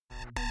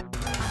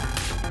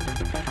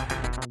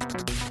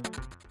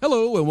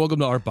Hello and welcome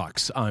to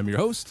Artbox. I'm your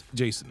host,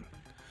 Jason.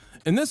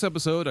 In this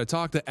episode, I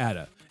talked to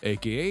Ada,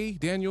 aka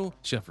Daniel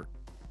Sheffert.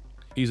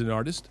 He's an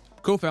artist,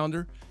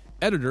 co-founder,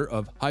 editor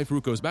of High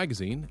Fructose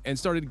magazine, and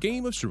started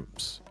Game of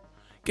Shrooms.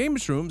 Game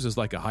of Shrooms is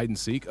like a hide and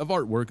seek of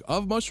artwork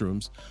of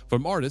mushrooms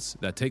from artists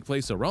that take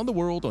place around the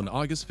world on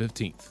August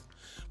 15th.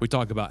 We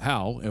talk about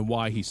how and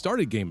why he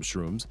started Game of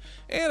Shrooms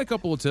and a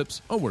couple of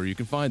tips on where you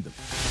can find them.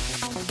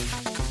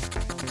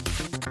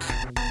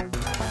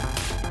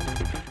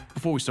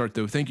 Before we start,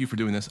 though, thank you for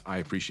doing this. I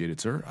appreciate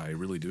it, sir. I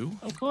really do.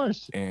 Of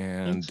course.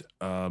 And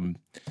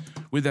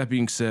with that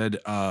being said,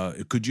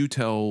 could you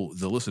tell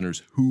the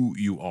listeners who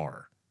you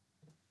are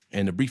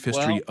and a brief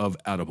history of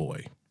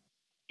Attaboy?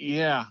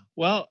 Yeah.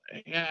 Well,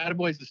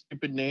 Attaboy is a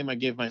stupid name I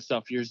gave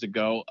myself years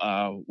ago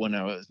when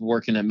I was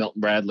working at Milton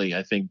Bradley,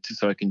 I think,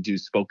 so I can do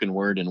spoken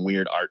word and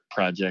weird art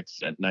projects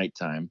at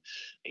nighttime.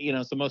 You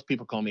know, so most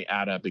people call me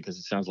Atta because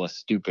it sounds less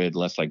stupid,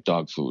 less like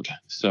dog food.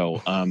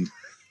 So,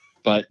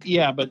 but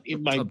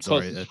my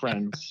closest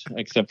friends,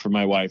 except for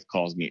my wife,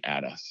 calls me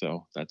Ada.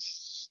 So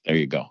there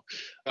you go.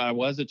 I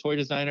was a toy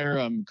designer.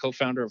 I'm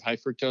co-founder of High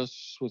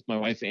Fructose with my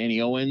wife, Annie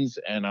Owens,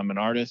 and I'm an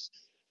artist.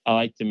 I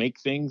like to make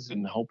things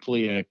and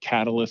hopefully a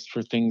catalyst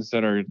for things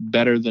that are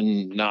better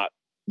than not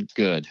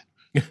good.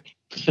 If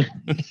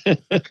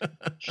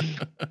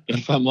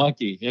I'm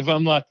lucky,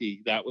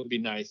 that would be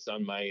nice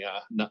on my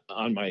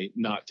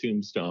not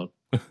tombstone.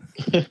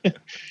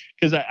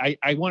 Because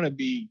I want to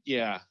be,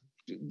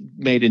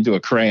 made into a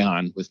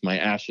crayon with my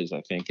ashes,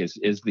 I think is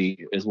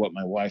what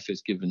my wife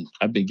has given.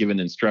 I've been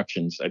given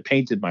instructions. I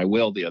painted my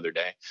will the other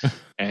day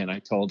and I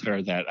told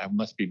her that I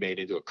must be made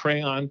into a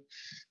crayon,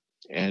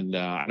 and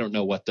I don't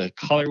know what the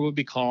color would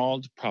be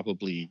called.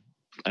 Probably,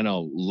 I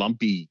know,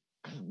 lumpy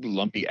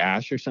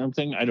ash or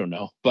something. I don't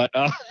know. But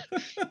then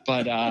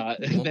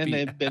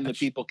the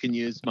people can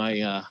use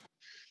my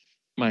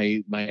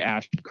my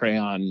ash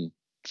crayon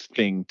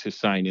thing to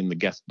sign in the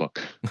guest book.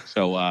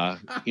 So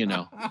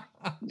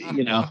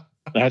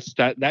that's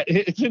that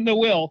it's in the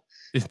will.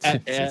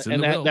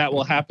 That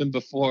will happen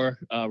before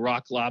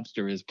Rock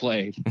Lobster is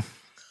played.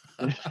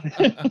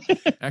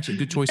 Actually,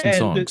 good choice in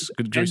songs.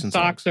 Good choice in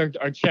socks songs.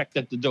 are checked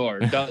at the door.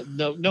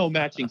 No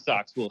matching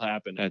socks will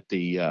happen at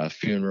the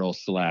funeral /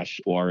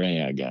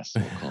 soiree, I guess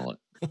we'll call it.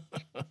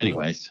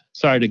 Anyways,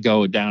 sorry to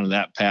go down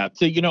that path.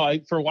 So,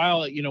 for a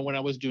while, when I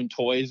was doing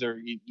toys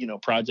or,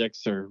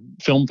 projects or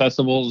film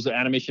festivals,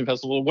 animation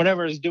festival,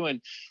 whatever I was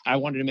doing, I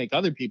wanted to make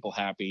other people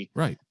happy.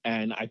 Right.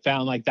 And I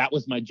found like that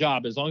was my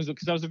job, because I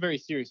was a very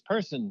serious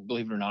person,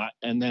 believe it or not.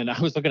 And then I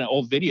was looking at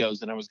old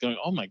videos and I was going,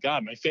 oh my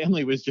God, my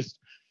family was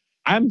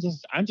I'm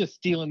just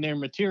stealing their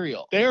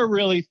material. They're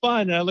really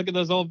fun. And I look at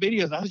those old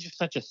videos. I was just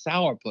such a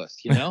sourpuss,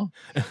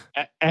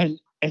 And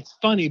it's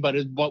funny, but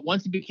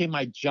once it became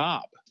my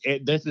job,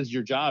 this is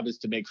your job, is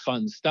to make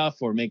fun stuff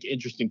or make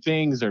interesting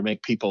things or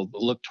make people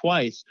look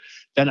twice,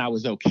 then I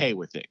was okay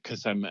with it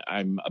because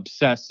I'm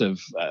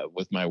obsessive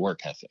with my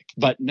work ethic.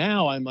 But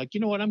now I'm like, you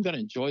know what? I'm going to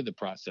enjoy the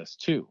process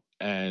too.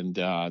 And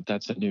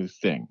that's a new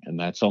thing. And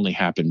that's only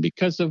happened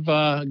because of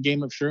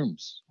Game of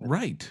Shrooms.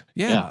 Right.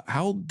 Yeah.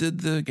 How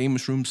did the Game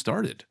of Shrooms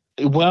started?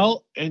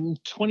 Well, in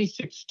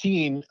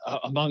 2016,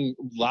 among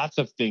lots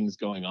of things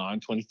going on,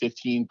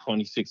 2015,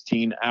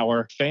 2016,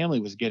 our family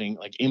was getting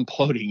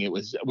imploding.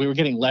 We were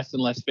getting less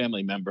and less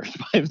family members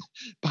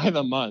by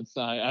the month.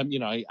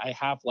 I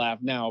half laugh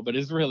now, but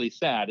it's really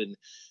sad. And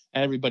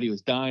everybody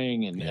was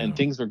dying and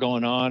things were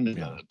going on, and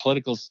the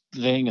political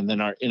thing. And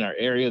then in our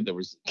area, there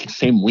was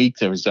same week,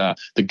 there was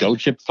the Go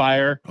Chip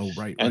fire. Oh,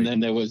 right. And then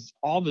there was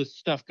all this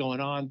stuff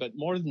going on. But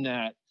more than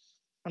that,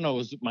 I don't know, it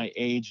was my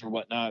age or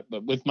whatnot,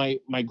 but with my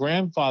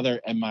grandfather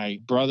and my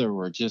brother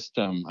were just,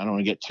 I don't want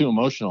to get too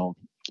emotional,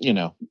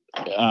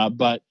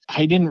 but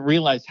I didn't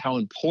realize how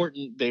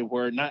important they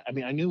were.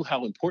 I knew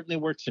how important they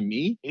were to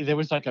me. There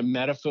was like a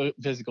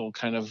metaphysical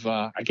kind of,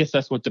 I guess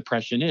that's what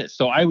depression is.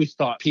 So I always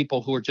thought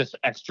people who are just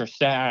extra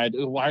sad,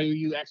 why are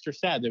you extra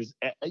sad? There's,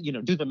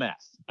 do the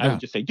math. I would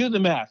just say, do the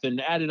math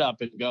and add it up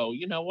and go,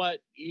 you know what?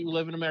 You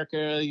live in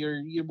America,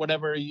 you're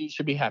whatever, you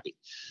should be happy.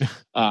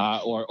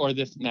 Or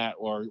this and that,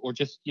 or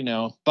just,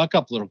 buck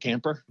up, little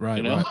camper.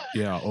 Right. Right.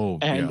 Yeah. Oh,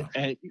 and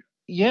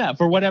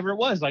for whatever it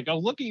was, like, oh,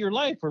 look at your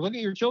life or look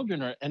at your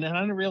children. And then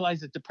I didn't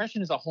realize that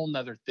depression is a whole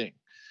nother thing.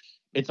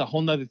 It's a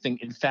whole nother thing.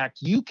 In fact,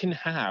 you can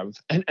have,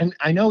 and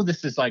I know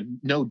this is like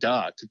no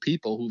duh to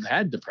people who've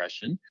had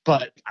depression,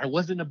 but I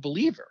wasn't a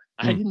believer.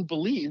 I didn't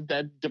believe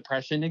that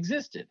depression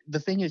existed. The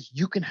thing is,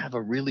 you can have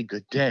a really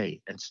good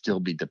day and still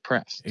be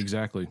depressed.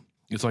 Exactly.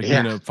 It's like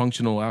being a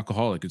functional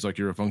alcoholic. It's like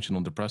you're a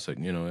functional depressant.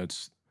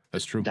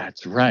 That's true.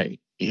 That's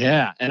right.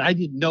 Yeah. And I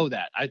didn't know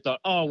that. I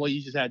thought, oh, well,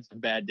 you just had some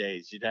bad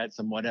days. You'd had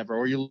some whatever,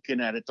 or you're looking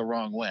at it the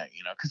wrong way,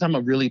 because I'm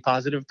a really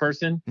positive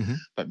person. Mm-hmm.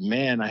 But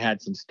man, I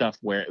had some stuff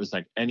where it was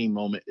like any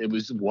moment, it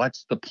was,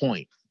 what's the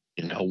point?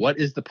 What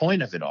is the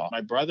point of it all?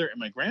 My brother and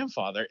my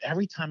grandfather,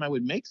 every time I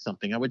would make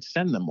something, I would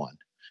send them one.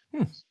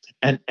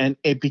 And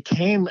it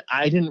became,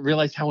 I didn't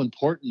realize how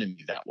important to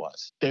me that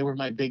was. They were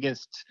my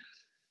biggest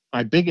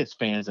my biggest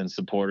fans and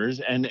supporters,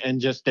 and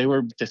just they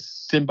were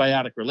this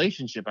symbiotic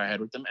relationship I had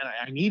with them, and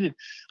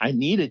I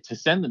needed to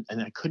send them,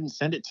 and I couldn't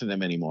send it to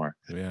them anymore.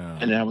 Yeah.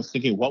 And I was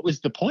thinking, what was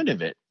the point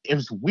of it? It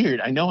was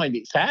weird. I know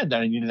sad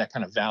that I needed that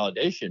kind of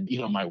validation.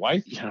 My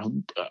wife,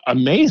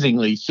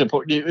 amazingly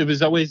supported. It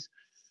was always,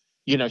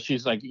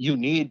 she's like, you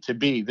need to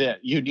be that.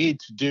 You need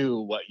to do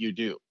what you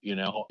do.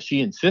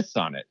 She insists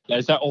on it.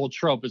 There's that old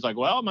trope. Is like,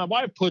 well, my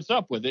wife puts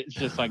up with it. It's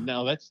just like,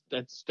 no, that's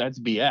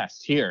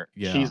BS here.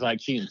 Yeah. She's like,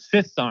 she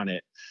insists on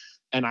it.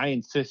 And I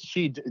insist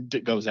she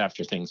goes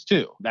after things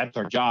too. That's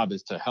our job,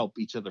 is to help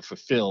each other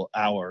fulfill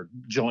our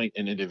joint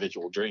and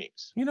individual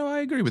dreams.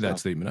 I agree with that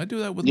statement. I do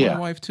that with my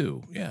wife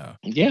too. Yeah.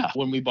 Yeah.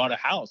 When we bought a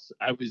house,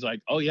 I was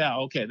like, oh yeah,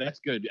 okay, that's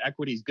good.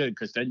 Equity's good,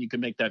 because then you can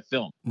make that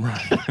film. Right.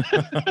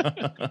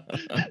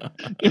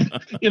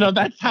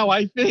 That's how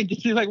I think.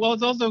 She's like, well,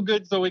 it's also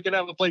good so we can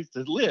have a place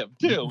to live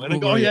too. And I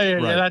go, Right. yeah,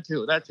 that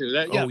too.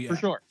 For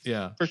sure.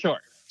 Yeah. For sure.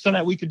 So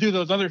that we could do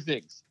those other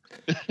things.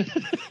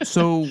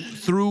 So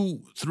through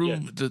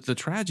the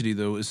tragedy,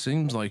 though, it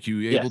seems like you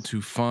were able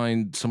to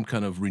find some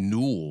kind of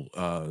renewal,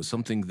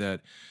 something that,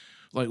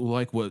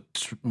 like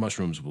what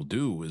mushrooms will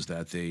do, is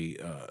that they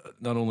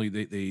not only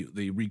they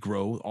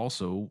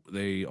regrow,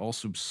 they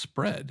also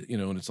spread,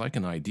 and it's like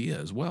an idea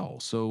as well.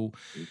 So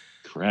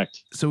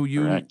correct. So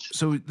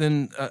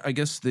then I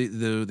guess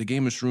the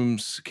game of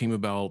shrooms came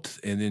about,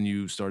 and then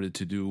you started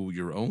to do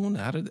your own.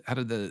 How did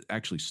that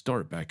actually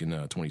start back in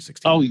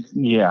 2016? Oh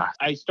yeah,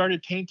 I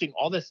started painting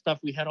all this stuff.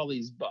 We had all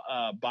these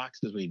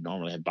boxes. We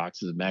normally had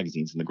boxes of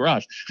magazines in the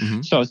garage.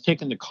 Mm-hmm. So I was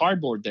taking the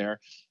cardboard there,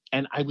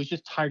 and I was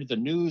just tired of the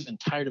news and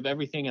tired of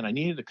everything, and I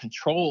needed the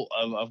control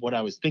of what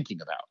I was thinking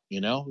about.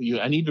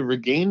 I need to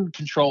regain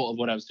control of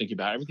what I was thinking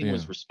about. Everything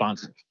was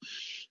responsive.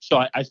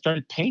 So I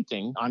started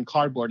painting on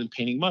cardboard and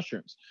painting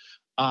mushrooms.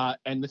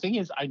 And the thing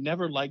is, I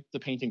never liked the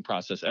painting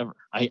process ever.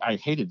 I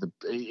hated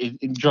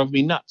it drove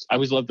me nuts. I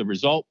always loved the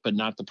result, but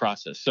not the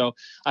process. So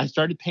I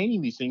started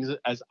painting these things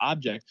as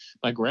objects.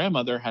 My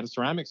grandmother had a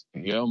ceramics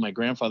studio. My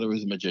grandfather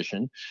was a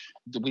magician.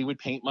 We would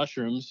paint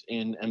mushrooms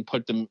and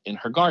put them in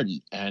her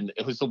garden. And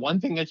it was the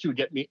one thing that she would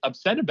get me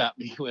upset about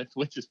me with,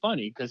 which is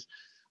funny because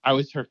I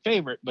was her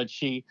favorite, but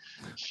she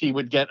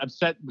would get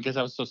upset because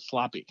I was so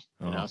sloppy,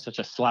 such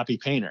a sloppy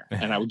painter.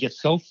 And I would get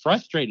so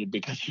frustrated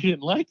because she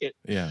didn't like it.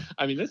 Yeah.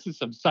 I mean, this is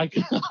some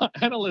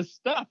psychoanalyst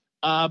stuff.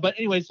 But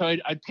anyway, so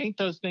I'd paint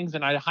those things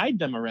and I'd hide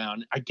them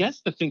around. I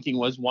guess the thinking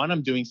was, one,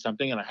 I'm doing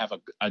something and I have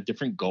a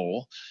different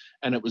goal.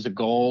 And it was a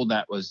goal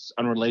that was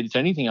unrelated to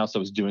anything else I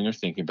was doing or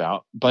thinking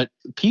about. But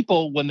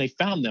people, when they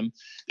found them,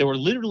 they were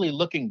literally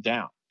looking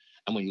down.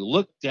 And when you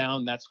look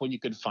down, that's when you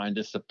could find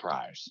a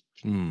surprise,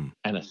 and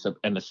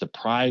a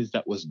surprise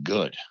that was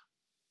good,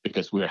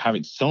 because we were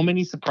having so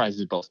many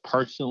surprises, both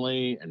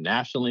personally and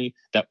nationally,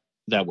 that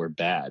were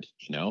bad,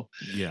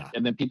 Yeah.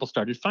 And then people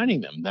started finding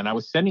them. Then I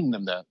was sending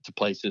them to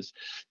places,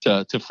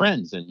 to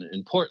friends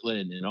in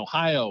Portland, in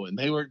Ohio, and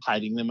they were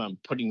hiding them. I'm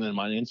putting them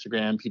on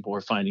Instagram. People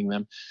were finding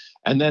them.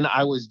 And then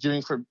I was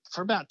doing, for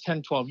about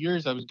 10, 12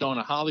 years, I was going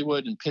to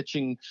Hollywood and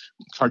pitching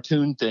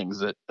cartoon things,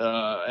 that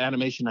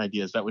animation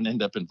ideas that would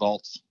end up in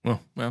vaults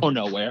or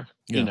nowhere,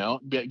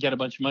 get a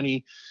bunch of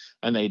money,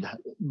 and they'd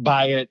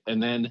buy it.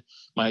 And then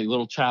my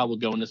little child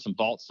would go into some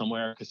vault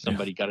somewhere because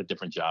somebody got a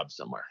different job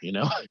somewhere,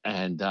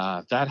 and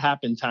that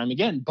happened time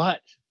again.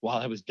 But while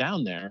I was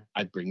down there,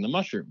 I'd bring the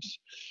mushrooms.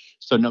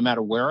 So no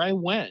matter where I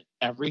went,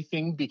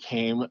 everything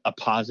became a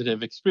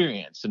positive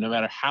experience. So no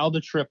matter how the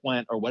trip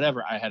went or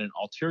whatever, I had an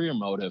ulterior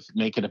motive,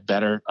 make it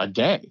a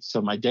day.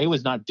 So my day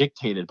was not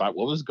dictated by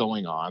what was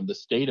going on, the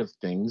state of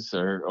things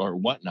or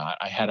whatnot.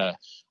 I had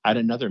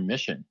another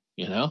mission.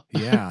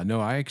 Yeah, no,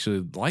 I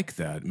actually like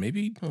that.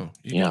 Maybe,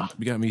 you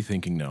got me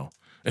thinking now.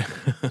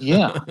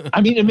 Yeah. I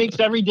mean, it makes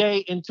every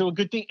day into a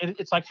good thing.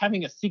 It's like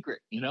having a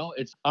secret,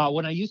 It's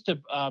when I used to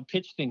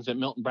pitch things at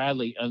Milton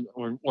Bradley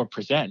or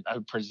I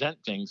would present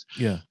things.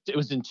 Yeah. It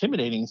was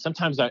intimidating.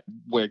 Sometimes I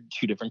wear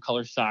 2 different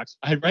color socks.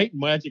 I'd write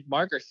magic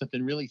marker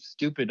something really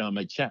stupid on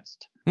my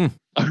chest.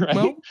 All right.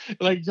 Well,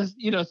 like just,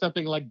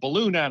 something like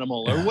balloon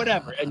animal or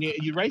whatever. And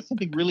you write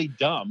something really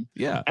dumb.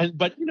 Yeah.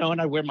 But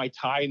I wear my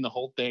tie and the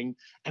whole thing.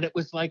 And it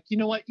was like, you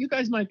know what? You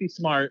guys might be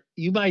smart.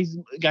 You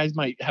guys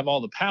might have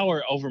all the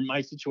power over my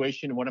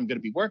situation and what I'm going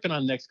to be working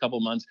on the next couple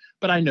of months.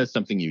 But I know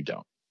something you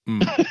don't.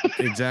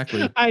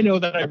 Exactly. I know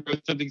that I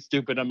wrote something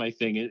stupid on my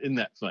thing. Isn't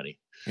that funny?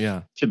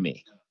 Yeah. To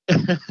me.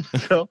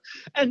 So,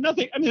 and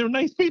nothing, I mean, they're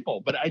nice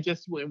people, but I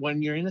just,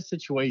 when you're in a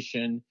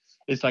situation,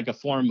 it's like a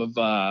form of,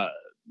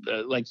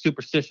 like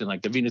superstition,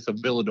 like the Venus of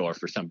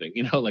Willendorf or something,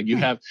 like you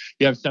have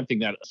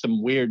something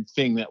some weird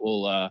thing that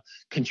will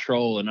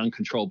control an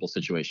uncontrollable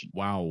situation.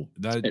 Wow.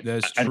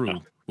 That's true.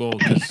 Well,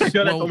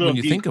 when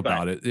you think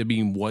about it, I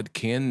mean,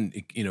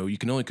 you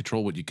can only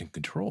control what you can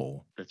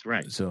control. That's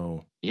right.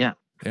 So, yeah.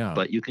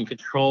 But you can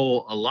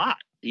control a lot,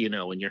 in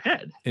your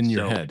head.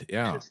 Your head,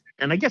 yeah.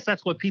 And I guess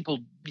that's what people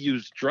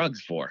use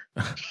drugs for.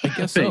 I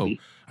guess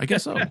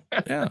so.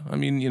 Yeah. I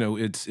mean,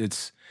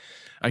 it's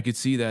I could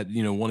see that,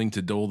 wanting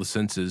to dull the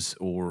senses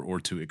or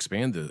to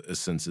expand the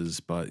senses,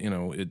 but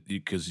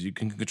because you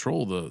can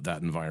control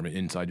that environment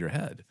inside your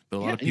head. But a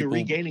lot of and you're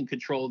people, regaining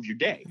control of your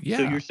day. Yeah.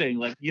 So you're saying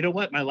like, you know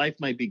what, my life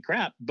might be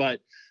crap,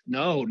 but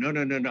no.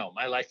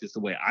 My life is the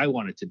way I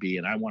want it to be,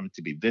 and I want it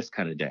to be this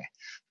kind of day.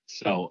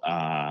 So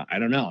I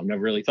don't know. I've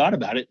never really thought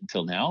about it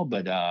until now,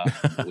 but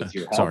with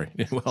your help. Sorry.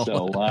 Well,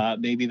 so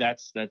maybe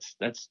that's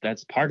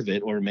part of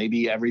it, or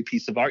maybe every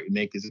piece of art you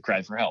make is a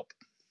cry for help.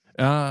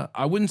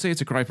 I wouldn't say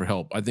it's a cry for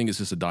help. I think it's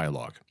just a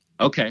dialogue.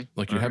 Okay.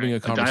 Like you're having a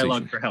conversation. A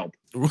dialogue for help.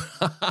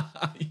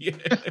 Yeah.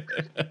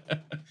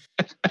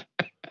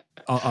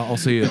 I'll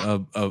say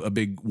a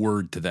big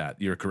word to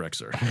that. You're correct,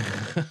 sir.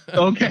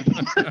 Okay.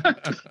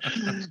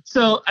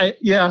 So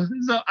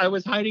I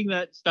was hiding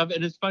that stuff,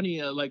 and it's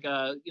funny.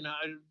 I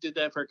did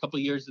that for a couple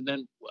of years, and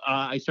then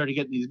I started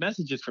getting these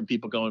messages from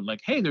people going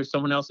like, "Hey, there's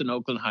someone else in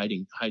Oakland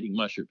hiding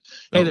mushrooms.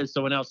 Hey, there's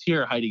someone else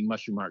here hiding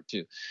mushroom art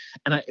too."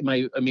 And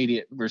my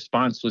immediate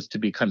response was to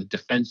be kind of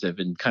defensive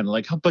and kind of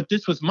like, "Oh, but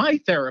this was my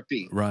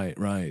therapy." Right.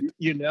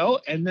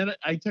 And then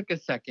I took a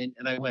second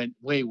and I went,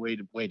 wait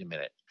a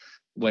minute.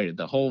 Wait,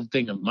 the whole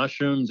thing of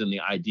mushrooms and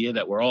the idea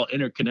that we're all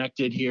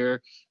interconnected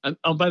here.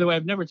 Oh, by the way,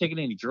 I've never taken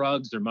any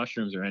drugs or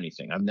mushrooms or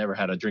anything. I've never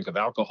had a drink of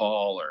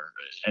alcohol or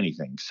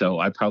anything. So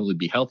I'd probably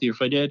be healthier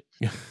if I did.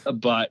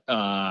 But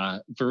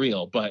for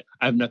real, but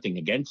I have nothing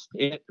against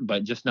it,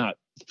 but just not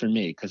for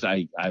me, because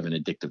I have an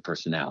addictive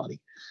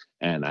personality.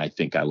 And I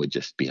think I would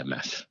just be a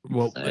mess.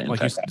 Well,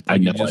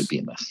 I'd be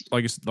a mess.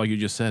 Like you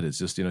just said, it's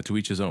just, to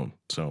each his own.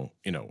 So,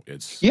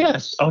 it's.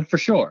 Yes. Oh, for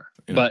sure.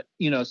 But,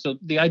 so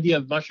the idea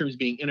of mushrooms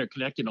being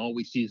interconnected, all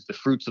we see is the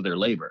fruits of their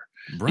labor.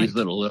 Right. These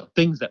little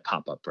things that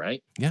pop up,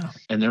 right? Yeah.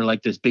 And they're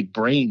like this big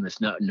brain, this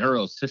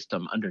neuro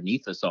system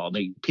underneath us all.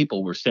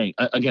 People were saying,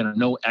 again, I'm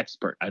no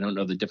expert. I don't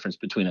know the difference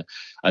between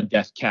a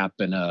death cap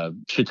and a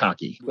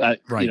shiitake.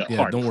 Right.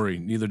 Don't worry.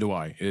 Neither do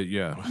I.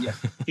 Yeah.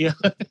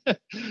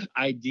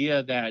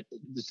 Idea that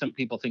some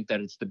people think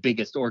that it's the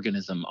biggest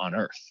organism on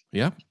Earth.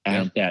 Yeah.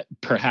 And that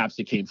perhaps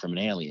it came from an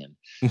alien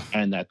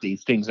and that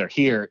these things are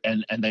here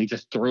and they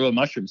just threw a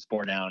mushroom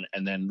spore down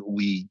and then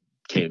we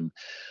came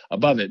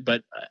above it.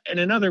 But in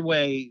another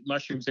way,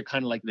 mushrooms are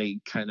kind of like they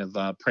kind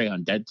of prey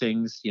on dead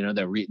things.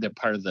 They're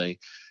part of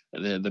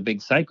the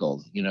big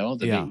cycle.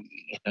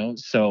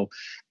 So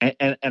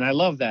and I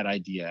love that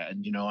idea.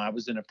 And I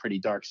was in a pretty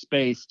dark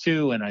space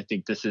too. And I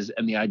think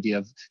and the idea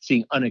of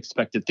seeing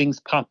unexpected things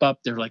pop up.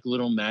 They're like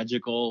little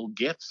magical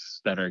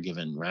gifts that are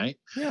given, right?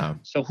 Yeah.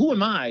 So who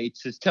am I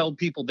to tell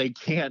people they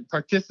can't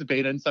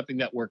participate in something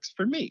that works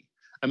for me?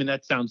 I mean,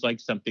 that sounds like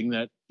something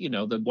that, the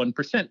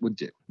 1% would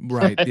do.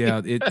 Right.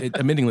 Yeah. It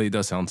admittingly, it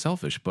does sound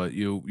selfish, but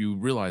you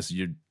realize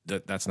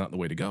that's not the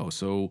way to go.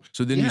 So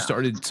then you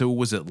started. So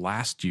was it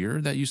last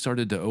year that you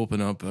started to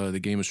open up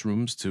the Game of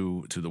Shrooms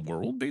to the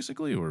world,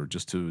 basically, or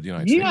just to the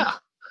United States?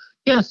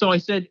 Yeah. So I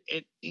said,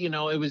 it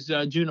was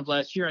June of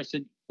last year. I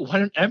said, why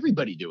don't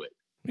everybody do it?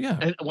 Yeah.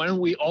 And why don't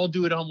we all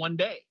do it on one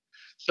day?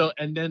 So,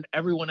 and then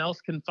everyone else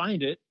can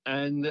find it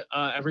and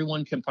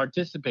everyone can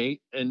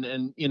participate. And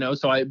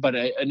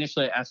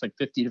initially I asked like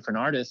 50 different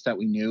artists that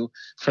we knew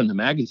from the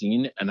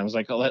magazine. And I was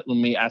like, let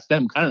me ask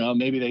them. I don't know,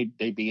 maybe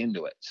they'd be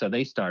into it. So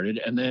they started.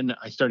 And then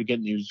I started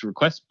getting these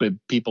requests with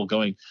people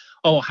going,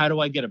 oh, how do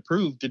I get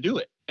approved to do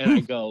it? And I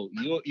go,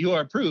 you are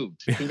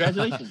approved.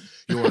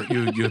 Congratulations.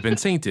 You have been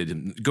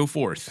sainted. Go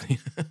forth.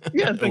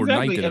 Yes,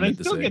 exactly. And I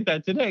still get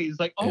that today. It's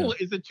like,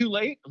 is it too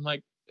late? I'm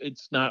like,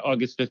 it's not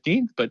August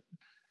 15th, but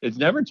it's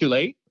never too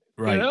late.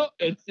 Right.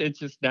 It's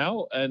just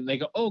now. And they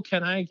go, oh,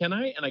 can I? And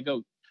I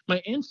go,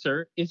 my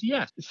answer is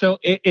yes. So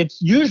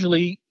it's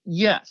usually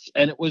yes.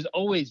 And it was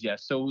always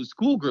yes. So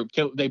school group,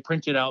 they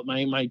printed out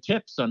my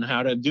tips on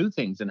how to do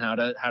things and how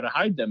to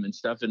hide them and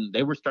stuff. And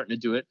they were starting to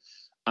do it.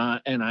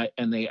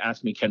 And they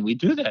asked me, can we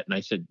do that? And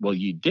I said, well,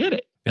 you did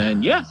it.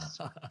 And yes.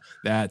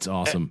 That's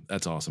awesome.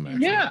 That's awesome,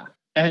 actually. Yeah.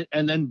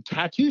 And then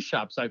tattoo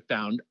shops I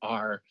found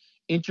are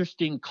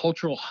interesting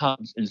cultural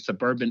hubs in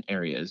suburban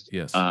areas,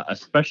 yes,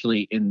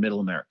 especially in Middle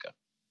America.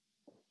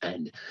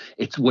 And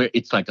it's where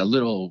it's like a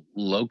little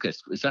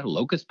locus. Is that a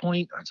locus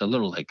point? Or it's a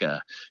little like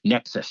a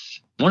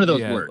nexus. One of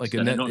those words. Like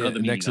a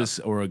nexus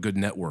or a good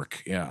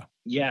network. Yeah.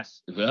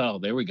 Yes. Well,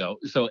 there we go.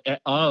 So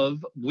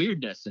of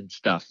weirdness and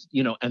stuff,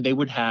 and they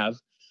would have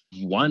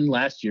one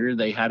last year.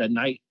 They had a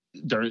night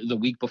during the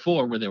week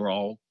before where they were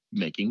all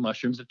making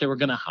mushrooms that they were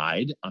going to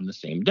hide on the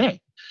same day.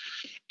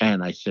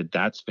 And I said,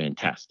 that's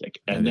fantastic.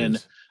 And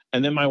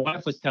then my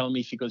wife was telling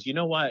me, she goes, you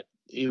know what?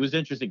 It was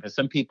interesting because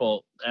some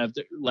people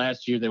after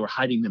last year, they were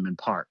hiding them in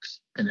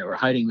parks and they were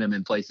hiding them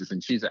in places.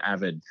 And she's an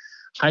avid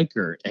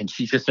hiker. And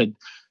she just said,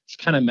 it's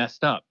kind of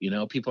messed up.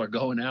 People are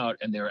going out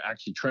and they're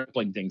actually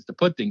trampling things to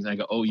put things. And I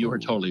go, oh, you were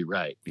totally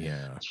right.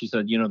 Yeah. She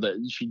said,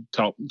 she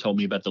told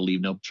me about the leave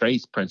no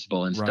trace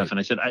principle and stuff. And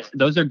I said,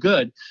 those are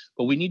good,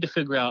 but we need to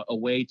figure out a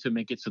way to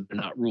make it so they're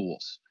not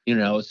rules,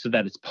 so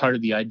that it's part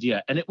of the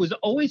idea. And it was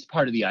always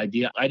part of the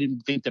idea. I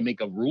didn't think to make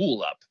a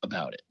rule up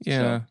about it. Yeah.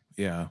 So,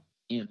 yeah.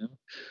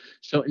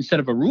 So instead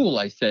of a rule,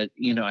 I said,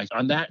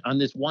 on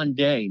this one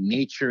day,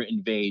 nature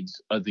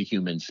invades the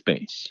human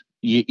space.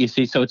 You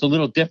see, so it's a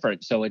little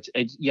different. So it's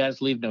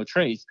yes, leave no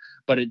trace,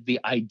 but the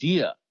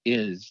idea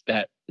is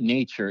that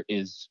nature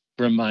is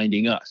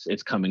reminding us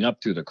it's coming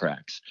up through the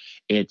cracks.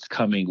 It's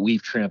coming.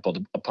 We've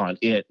trampled upon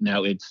it.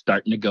 Now it's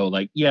starting to go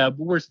like, yeah,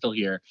 but we're still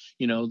here.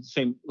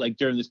 Same like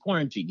during this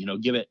quarantine.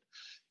 Give it.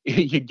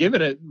 You give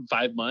it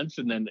 5 months,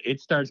 and then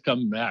it starts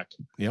coming back.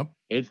 Yep.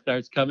 It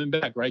starts coming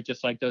back, right?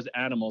 Just like those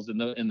animals in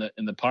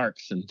the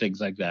parks and things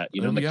like that.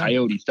 The yeah.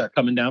 coyotes start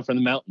coming down from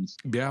the mountains.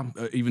 Yeah,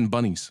 even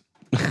bunnies.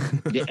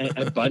 Yeah,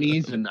 and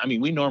bunnies, and I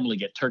mean, we normally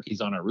get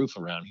turkeys on our roof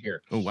around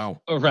here. Oh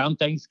wow! Around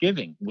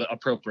Thanksgiving,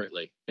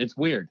 appropriately. It's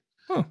weird,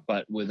 huh.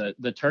 But with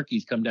the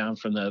turkeys come down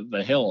from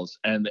the hills,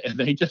 and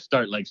they just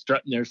start like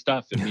strutting their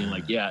stuff and being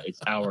like, "Yeah, it's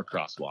our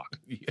crosswalk."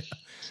 Yeah.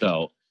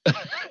 So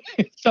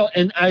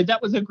that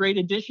was a great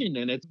addition,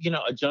 and it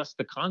adjust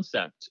the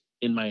concept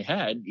in my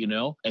head,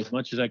 as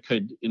much as I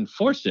could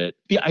enforce it.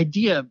 The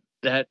idea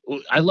that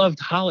I loved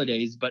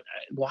holidays, but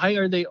why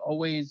are they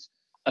always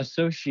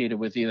associated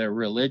with either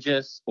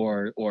religious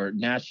or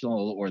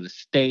national or the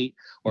state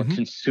or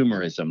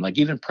consumerism? Like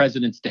even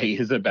President's Day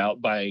is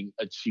about buying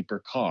a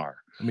cheaper car.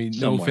 I mean,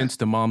 no offense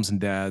to moms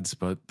and dads,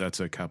 but that's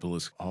a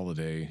capitalist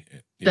holiday.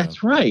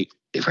 That's right.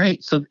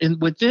 So,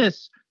 and with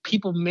this,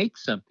 people make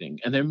something,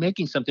 and they're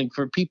making something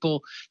for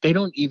people they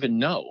don't even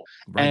know.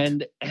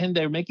 Right. And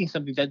they're making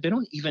something that they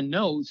don't even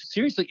know,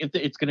 seriously, if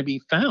it's going to be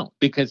found.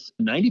 Because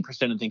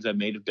 90% of things I've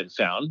made have been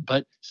found,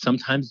 but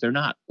sometimes they're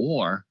not.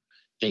 Or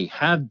they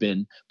have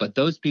been, but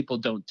those people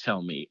don't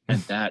tell me, and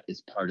that is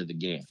part of the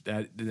game.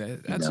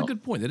 That's a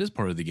good point. That is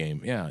part of the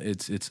game. Yeah,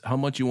 it's how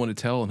much you want to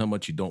tell and how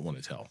much you don't want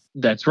to tell.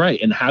 That's right,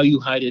 and how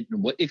you hide it,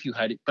 and what if you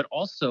hide it. But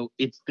also,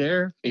 it's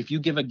there. If you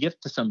give a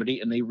gift to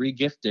somebody and they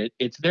re-gift it,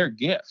 it's their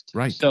gift.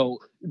 Right. So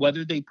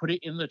whether they put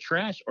it in the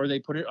trash or they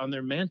put it on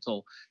their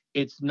mantle,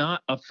 it's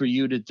not up for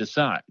you to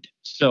decide.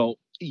 So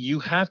you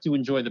have to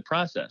enjoy the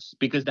process,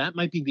 because that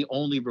might be the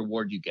only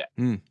reward you get.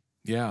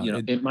 Yeah,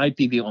 it might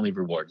be the only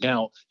reward.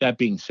 Now, that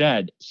being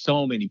said,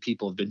 so many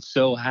people have been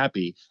so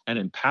happy and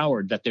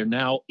empowered that they're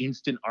now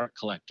instant art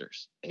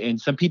collectors. And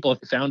some people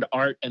have found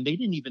art and they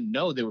didn't even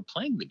know they were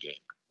playing the game.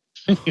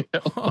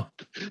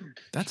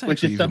 That's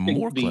actually even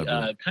more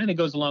clever. Kind of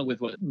goes along with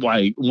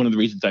why one of the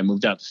reasons I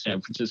moved out to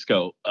San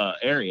Francisco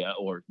area,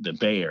 or the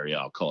Bay Area,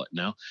 I'll call it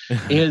now,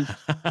 is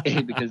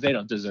because they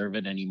don't deserve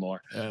it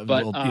anymore.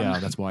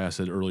 That's why I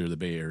said earlier the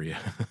Bay Area.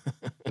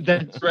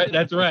 That's right.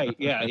 That's right.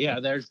 Yeah.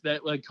 There's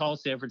that. Like, call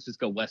San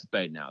Francisco West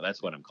Bay now.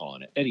 That's what I'm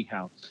calling it.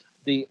 Anyhow,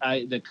 the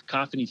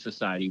Cacophony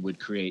Society would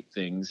create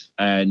things,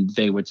 and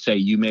they would say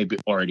you may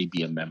already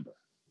be a member.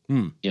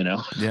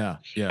 Yeah.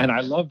 And I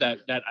love that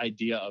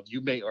idea of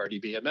you may already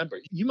be a member.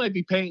 You might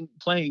be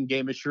playing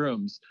Game of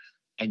Shrooms,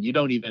 and you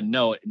don't even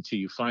know it until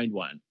you find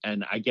one.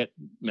 And I get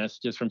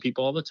messages from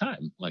people all the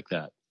time like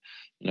that.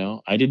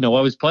 I didn't know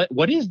I was playing.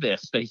 What is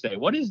this? They say,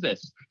 what is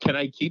this? Can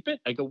I keep it?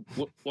 I go,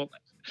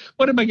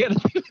 what am I getting?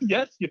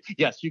 Yes,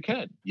 you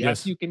can.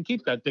 Yes, you can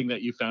keep that thing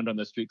that you found on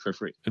the street for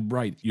free.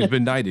 Right. You've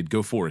been knighted.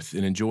 Go forth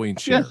and enjoy and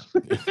share.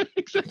 Yes.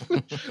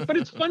 Exactly. But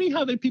it's funny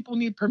how people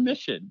need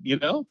permission,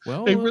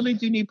 Well, they really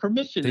do need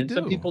permission. And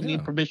some people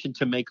need permission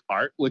to make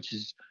art,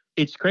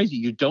 it's crazy.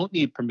 You don't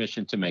need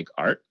permission to make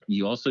art.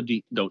 You also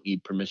don't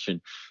need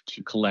permission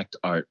to collect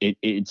art.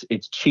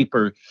 It's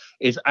cheaper.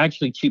 It's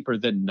actually cheaper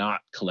than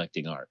not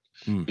collecting art,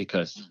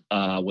 because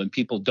when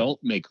people don't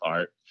make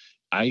art,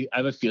 I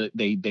have a feeling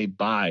they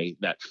buy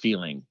that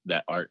feeling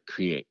that art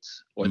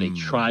creates, or they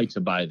try to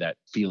buy that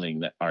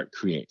feeling that art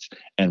creates.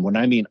 And when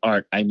I mean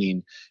art, I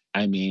mean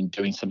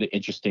doing something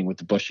interesting with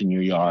the bush in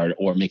your yard,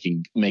 or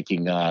making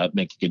a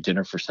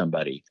dinner for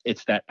somebody.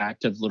 It's that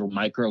active little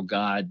micro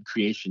God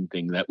creation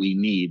thing that we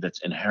need,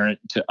 that's inherent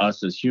to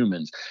us as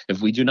humans.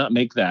 If we do not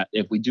make that,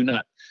 if we do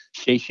not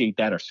satiate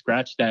that or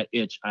scratch that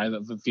itch, I have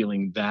a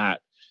feeling that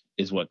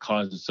is what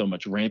causes so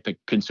much rampant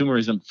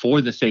consumerism for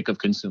the sake of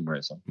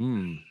consumerism.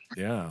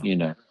 Yeah.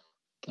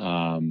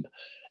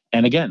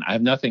 And again, I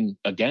have nothing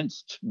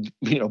against,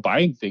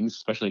 buying things,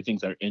 especially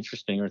things that are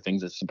interesting or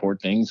things that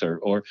support things,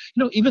 or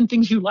even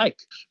things you like.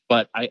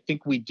 But I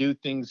think we do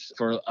things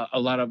for a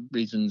lot of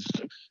reasons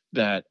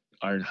that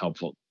aren't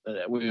helpful.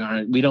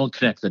 We don't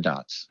connect the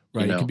dots.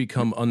 Right. It can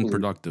become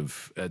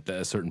unproductive at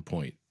a certain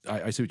point.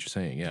 I see what you're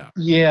saying. Yeah.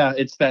 Yeah,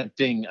 it's that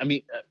thing. I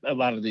mean, a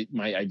lot of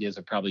my ideas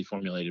are probably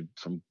formulated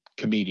from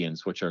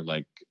comedians, which are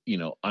like,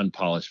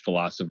 unpolished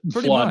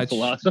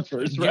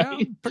philosophers, right?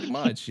 Yeah, pretty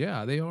much.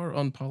 Yeah, they are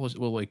unpolished.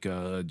 Well, like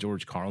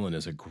George Carlin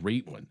is a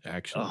great one,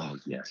 actually. Oh,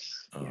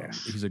 yes.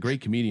 He's a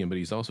great comedian, but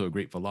he's also a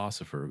great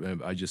philosopher.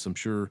 I'm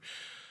sure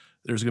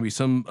there's going to be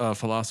some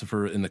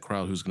philosopher in the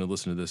crowd who's going to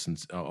listen to this, and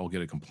I'll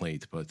get a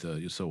complaint. But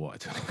so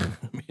what?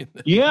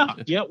 Yeah.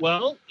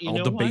 Well,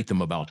 I'll debate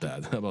them about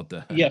that. How about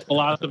that? Yeah,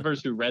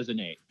 philosophers who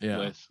resonate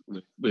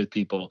with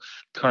people.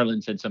 Carlin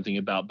said something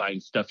about buying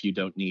stuff you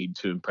don't need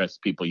to impress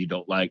people you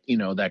don't like.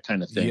 That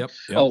kind of thing. Yep.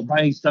 Oh,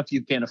 buying stuff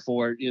you can't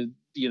afford.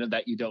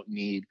 that you don't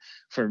need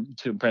to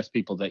impress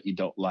people that you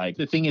don't like.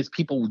 The thing is,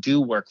 people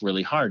do work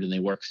really hard, and they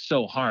work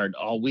so hard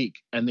all week,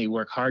 and they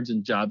work hard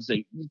in jobs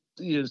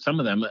some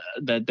of them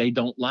that they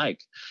don't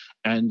like.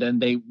 And then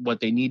what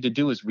they need to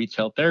do is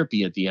retail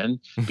therapy at the end,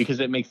 because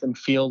it makes them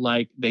feel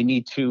like they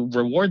need to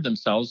reward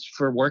themselves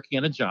for working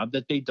at a job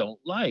that they don't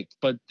like.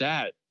 But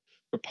that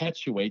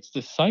perpetuates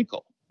the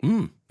cycle.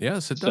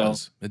 Yes, it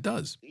does. It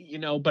does.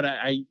 But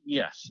the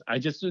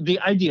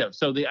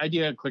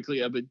idea quickly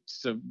of it,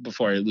 so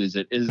before I lose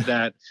it, is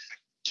that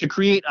to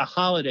create a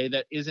holiday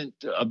that isn't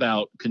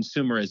about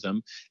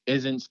consumerism,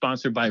 isn't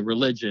sponsored by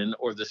religion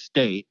or the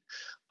state,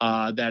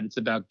 that it's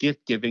about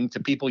gift giving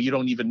to people you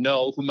don't even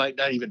know, who might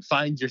not even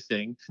find your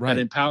thing, right,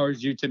 that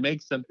empowers you to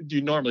make something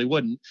you normally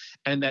wouldn't,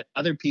 and that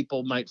other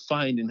people might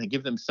find and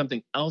give them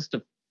something else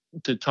to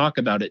talk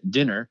about at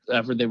dinner,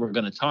 whatever they were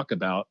going to talk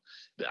about.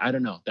 I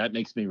don't know. That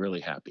makes me really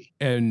happy.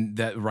 And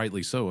that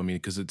rightly so. I mean,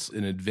 because it's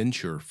an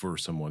adventure for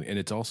someone, and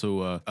it's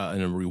also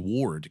a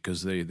reward,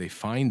 because they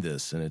find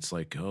this, and it's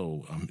like,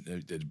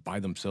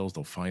 by themselves,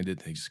 they'll find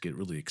it. They just get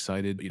really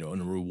excited,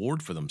 and a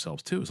reward for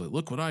themselves too. It's like,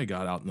 look what I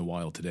got out in the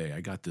wild today.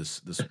 I got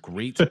this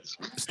great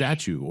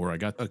statue, or I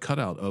got a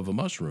cutout of a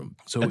mushroom.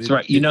 So that's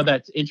right.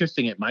 That's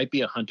interesting. It might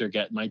be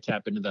might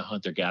tap into the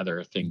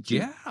hunter-gatherer thing too.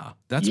 Yeah.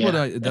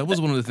 That was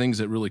one of the things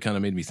that really kind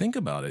of made me think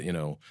about it,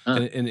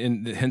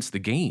 and hence the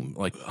game,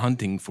 like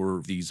hunting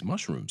for these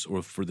mushrooms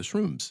or for the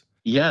shrooms.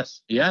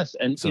 Yes.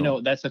 And,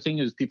 that's the thing,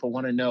 is people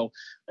want to know.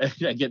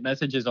 I get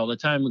messages all the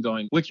time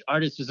going, which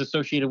artist is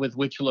associated with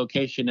which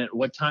location at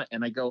what time?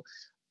 And I go,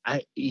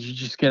 you're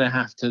just going to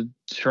have to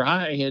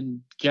try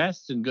and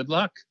guess, and good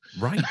luck.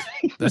 Right.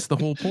 That's the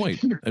whole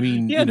point. I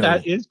mean,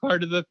 that is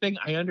part of the thing.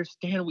 I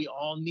understand we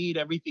all need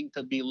everything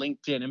to be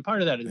linked in. And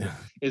part of that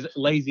is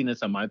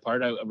laziness on my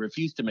part. I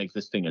refuse to make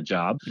this thing a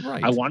job.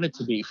 Right. I want it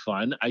to be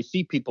fun. I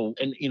see people,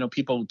 and,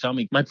 people tell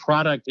me my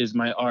product is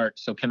my art,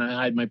 so can I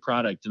hide my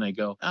product? And I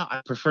go,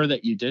 I prefer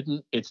that you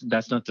didn't.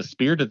 That's not the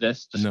spirit of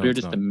this. The spirit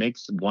is to make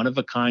one of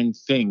a kind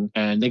thing.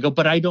 And they go,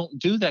 but I don't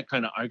do that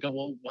kind of art. I go,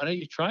 well, why don't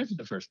you try for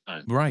the first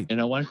time? Right. Why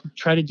don't you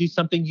try to do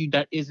something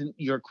that isn't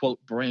your quote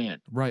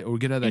brand? Right. Or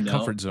get out of that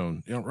comfort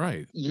zone.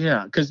 Right.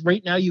 Yeah. Because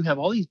right now you have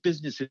all these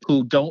businesses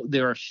who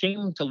they're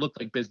ashamed to look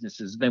like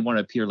businesses. They want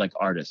to appear like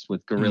artists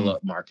with guerrilla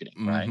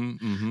marketing. Right.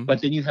 Mm-hmm.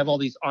 But then you have all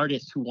these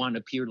artists who want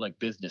to appear like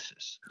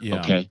businesses. Yeah.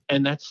 Okay.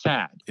 And that's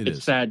sad.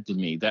 It's sad to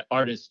me that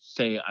artists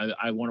say,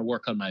 I want to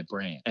work on my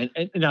brand.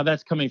 And now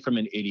that's coming from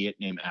an idiot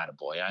named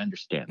Attaboy. I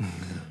understand.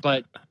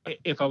 But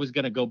if I was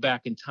going to go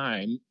back in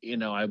time,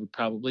 I would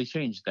probably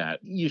change that.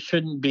 You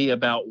shouldn't be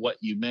about what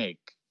you make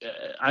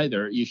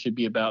either. You should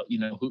be about,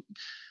 who.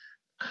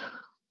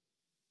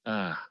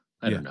 I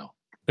don't know.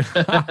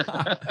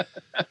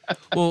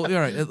 Well, all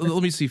right.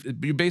 Let me see.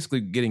 You're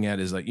basically getting at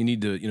is like, you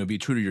need to, be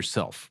true to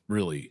yourself,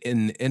 really.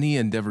 In any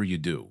endeavor you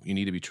do, you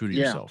need to be true to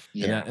yourself.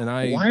 Yeah.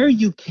 Why are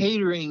you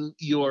catering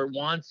your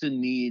wants and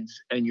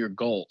needs and your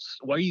goals?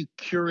 Why are you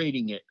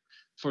curating it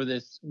for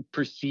this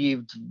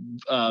perceived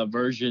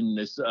version,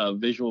 this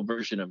visual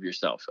version of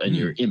yourself and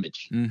your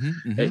image?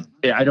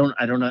 I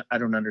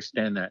don't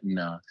understand that.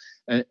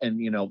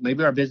 And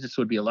maybe our business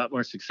would be a lot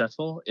more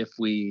successful if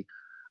we've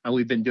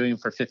been doing it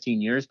for 15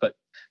 years, but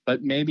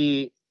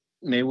maybe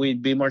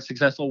we'd be more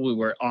successful. We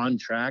were on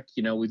track.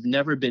 We've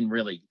never been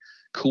really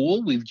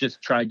cool. We've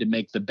just tried to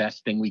make the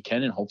best thing we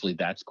can, and hopefully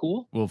that's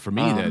cool. Well, for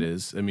me, that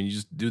is, you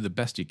just do the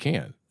best you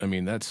can. I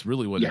mean, that's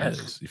really what it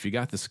is. If you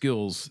got the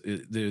skills,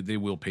 they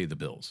will pay the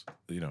bills.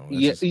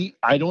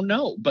 I don't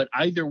know, but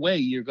either way,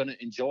 you're going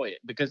to enjoy it,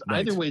 because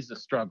either way is a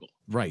struggle.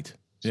 Right.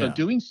 So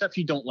doing stuff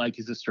you don't like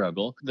is a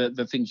struggle.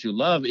 The things you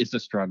love is a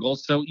struggle.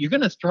 So you're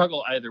going to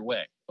struggle either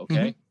way. Okay.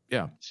 Mm-hmm.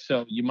 Yeah.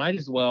 So you might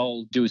as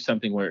well do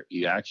something where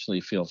you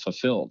actually feel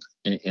fulfilled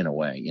in a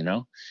way,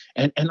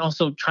 and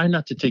also try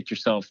not to take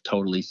yourself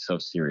totally so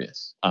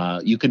serious.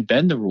 You can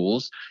bend the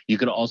rules. You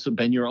could also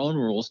bend your own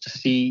rules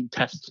to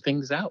test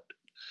things out.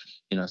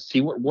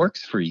 See what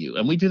works for you.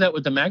 And we do that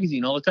with the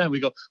magazine all the time.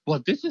 We go,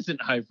 well, this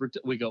isn't high for,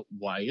 we go,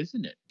 why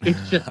isn't it?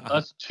 It's just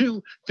us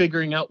two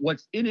figuring out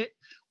what's in it.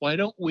 Why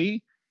don't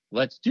we?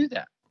 Let's do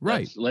that.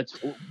 Right. Let's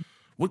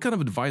What kind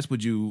of advice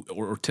would you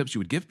or tips you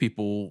would give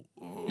people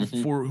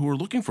for who are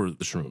looking for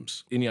the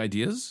shrooms? Any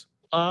ideas?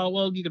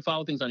 Well, you can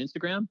follow things on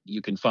Instagram.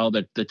 You can follow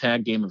the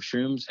tag Game of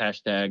Shrooms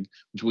hashtag,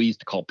 which we used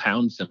to call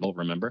pound symbol.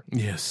 Remember?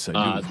 Yes,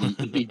 I do.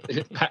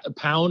 The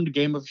pound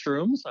Game of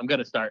Shrooms. I'm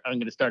gonna start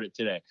it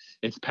today.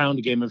 It's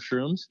pound Game of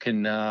Shrooms.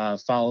 Can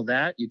follow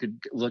that. You could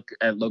look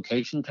at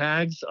location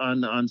tags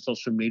on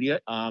social media.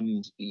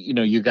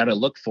 You got to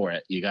look for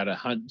it. You got to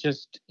hunt.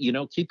 Just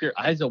keep your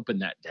eyes open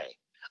that day.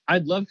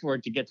 I'd love for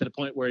it to get to the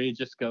point where it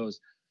just goes,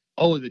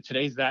 oh,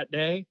 today's that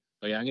day.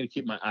 Oh, yeah, I'm going to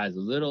keep my eyes a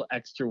little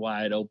extra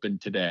wide open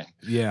today.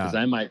 Yeah. Because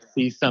I might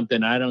see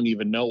something I don't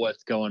even know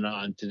what's going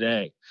on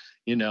today.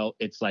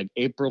 It's like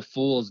April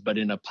Fool's, but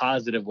in a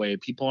positive way.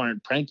 People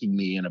aren't pranking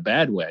me in a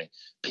bad way.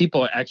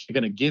 People are actually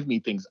going to give me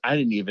things I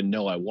didn't even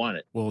know I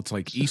wanted. Well, it's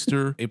like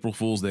Easter, April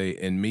Fool's Day,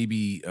 and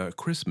maybe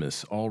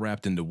Christmas all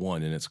wrapped into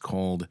one, and it's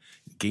called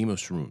Game of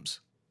Shrooms.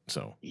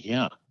 So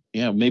yeah.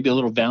 Yeah, maybe a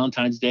little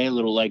Valentine's Day, a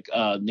little like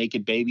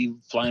naked baby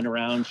flying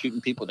around shooting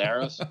people with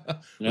arrows.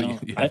 You know,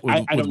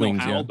 I don't know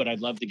how, but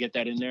I'd love to get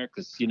that in there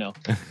because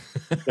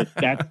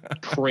that's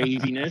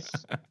craziness.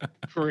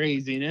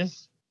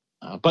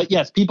 But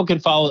yes, people can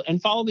follow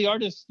the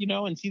artists,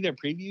 and see their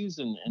previews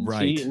and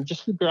right. see and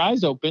just keep your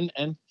eyes open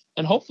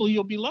and hopefully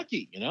you'll be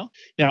lucky,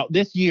 Now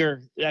this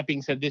year, that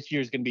being said, this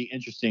year is going to be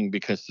interesting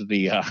because of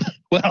the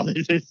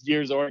this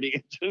year's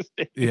already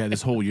interesting. Yeah,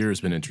 this whole year has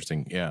been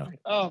interesting. Yeah.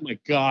 Oh my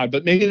God!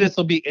 But maybe this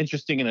will be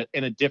interesting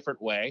in a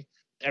different way.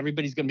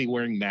 Everybody's going to be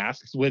wearing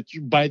masks, which,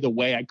 by the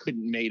way, I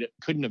couldn't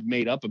have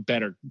made up a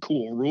better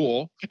cool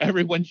rule.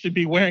 Everyone should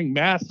be wearing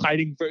masks,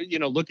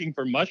 looking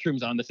for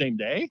mushrooms on the same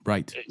day.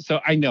 Right.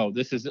 So I know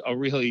this is a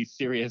really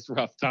serious,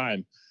 rough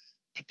time.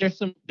 But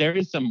there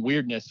is some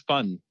weirdness,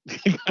 fun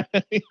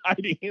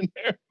hiding in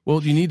there.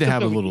 Well, you need to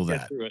have a little of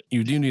that.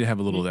 You do need to have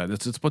a little of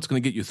that. It's what's going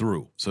to get you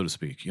through, so to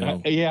speak.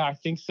 Yeah, I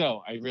think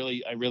so. I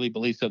really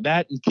believe so.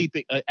 That and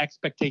keeping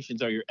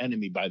expectations are your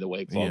enemy, by the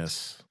way, folks.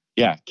 Yes.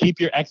 Yeah, keep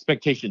your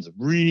expectations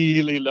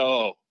really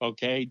low.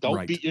 Okay,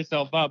 don't beat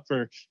yourself up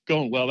for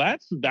going. Well,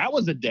 that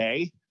was a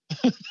day.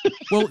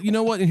 Well, you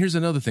know what? And here's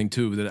another thing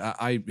too that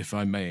I if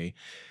I may.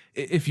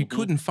 If you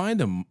couldn't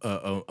find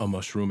a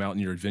mushroom out in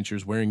your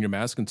adventures wearing your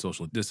mask and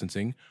social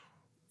distancing,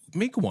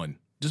 make one.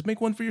 Just make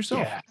one for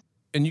yourself. Yeah.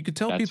 And you could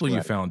tell people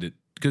you found it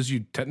because you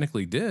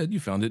technically did. You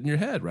found it in your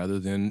head rather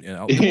than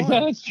out in the wild. Yeah,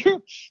 that's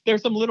true.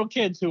 There's some little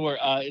kids who are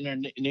in our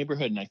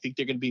neighborhood, and I think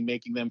they're going to be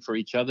making them for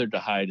each other to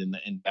hide in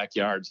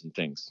backyards and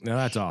things. No,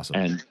 that's awesome.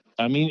 And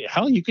I mean,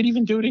 hell, you could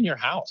even do it in your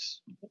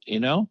house.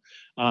 You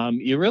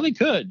really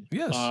could.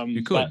 Yes,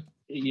 you could. But,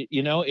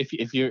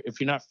 if you're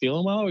not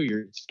feeling well or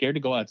you're scared to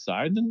go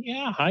outside, then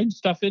hide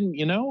stuff in,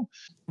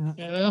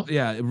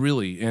 Yeah,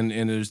 really. And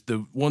there's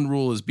the one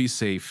rule is be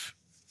safe,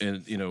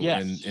 and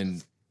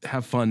and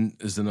have fun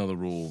is another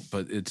rule.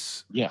 But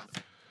it's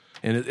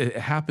and it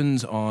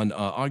happens on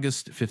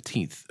August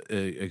 15th,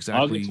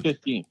 exactly. August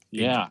 15th.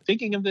 Yeah.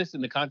 Thinking of this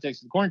in the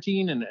context of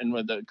quarantine and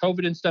with the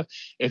COVID and stuff,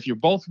 if you're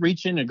both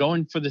reaching and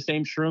going for the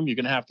same shroom, you're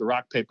gonna have to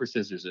rock, paper,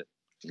 scissors it.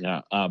 Yeah.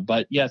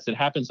 But yes, it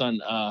happens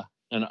on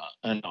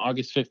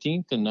August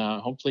 15th, and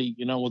hopefully,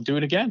 we'll do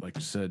it again. Like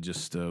you said,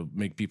 just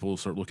make people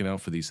start looking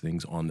out for these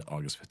things on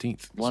August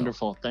 15th.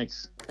 Wonderful. So,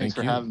 thanks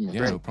for having me.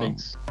 Yeah, no problem.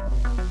 Thanks.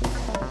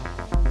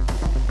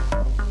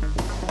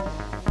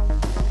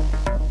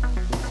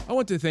 I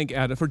want to thank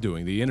Ada for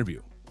doing the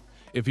interview.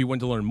 If you want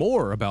to learn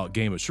more about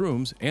Game of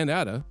Shrooms and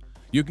Ada,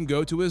 you can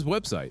go to his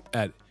website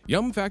at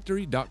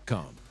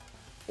yumfactory.com,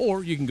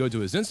 or you can go to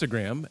his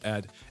Instagram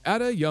at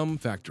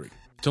AdaYumFactory.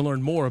 To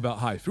learn more about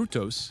High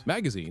Fructose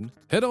Magazine,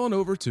 head on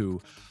over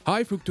to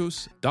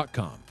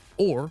highfructose.com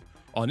or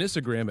on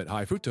Instagram at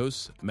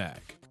highfructosemag.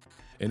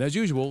 And as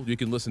usual, you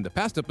can listen to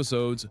past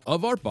episodes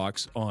of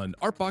Artbox on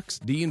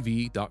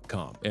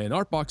artboxdnv.com. And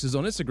Artbox is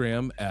on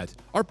Instagram at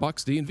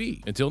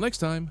artboxdnv. Until next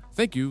time,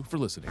 thank you for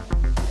listening.